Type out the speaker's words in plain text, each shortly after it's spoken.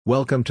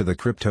Welcome to the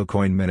Crypto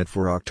Coin Minute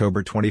for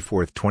October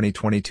 24,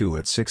 2022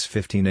 at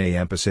 6:15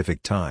 a.m.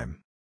 Pacific Time.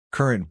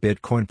 Current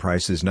Bitcoin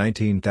price is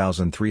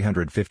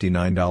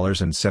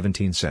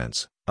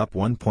 $19,359.17, up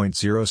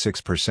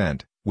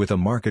 1.06%, with a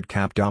market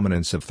cap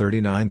dominance of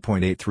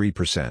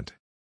 39.83%.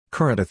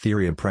 Current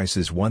Ethereum price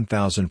is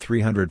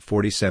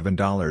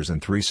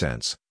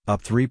 $1,347.03,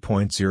 up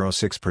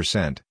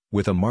 3.06%,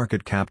 with a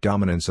market cap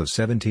dominance of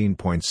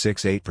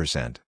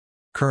 17.68%.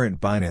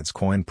 Current Binance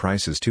Coin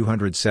price is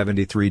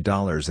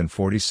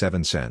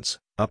 $273.47,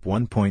 up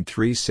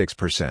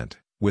 1.36%,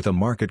 with a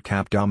market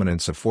cap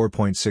dominance of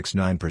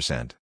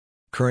 4.69%.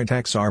 Current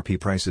XRP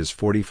price is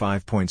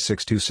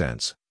 45.62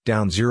 cents,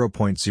 down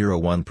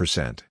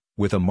 0.01%,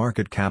 with a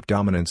market cap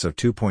dominance of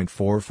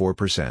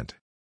 2.44%.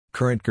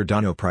 Current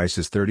Cardano price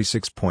is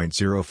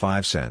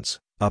 36.05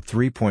 cents, up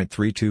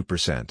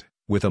 3.32%,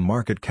 with a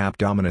market cap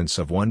dominance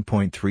of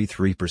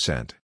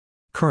 1.33%.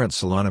 Current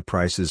Solana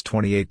price is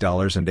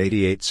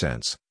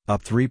 $28.88,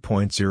 up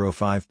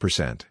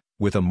 3.05%,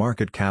 with a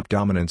market cap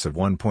dominance of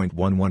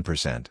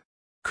 1.11%.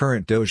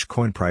 Current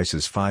Dogecoin price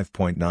is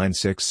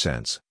 5.96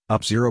 cents,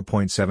 up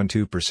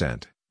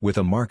 0.72%, with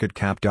a market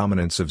cap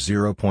dominance of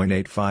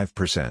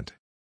 0.85%.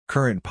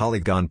 Current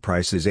Polygon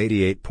price is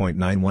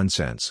 88.91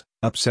 cents,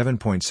 up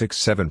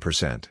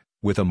 7.67%,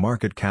 with a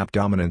market cap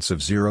dominance of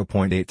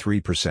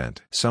 0.83%.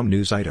 Some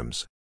news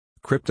items.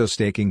 Crypto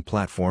staking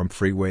platform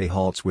Freeway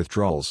halts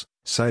withdrawals,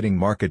 citing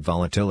market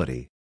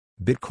volatility.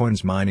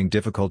 Bitcoin's mining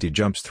difficulty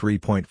jumps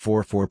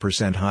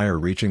 3.44% higher,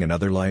 reaching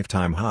another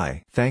lifetime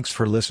high. Thanks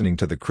for listening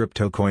to the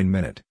Crypto Coin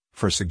Minute.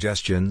 For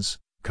suggestions,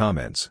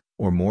 comments,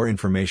 or more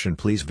information,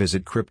 please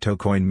visit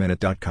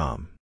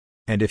CryptoCoinMinute.com.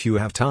 And if you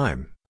have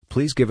time,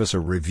 please give us a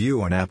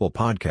review on Apple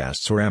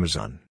Podcasts or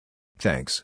Amazon. Thanks.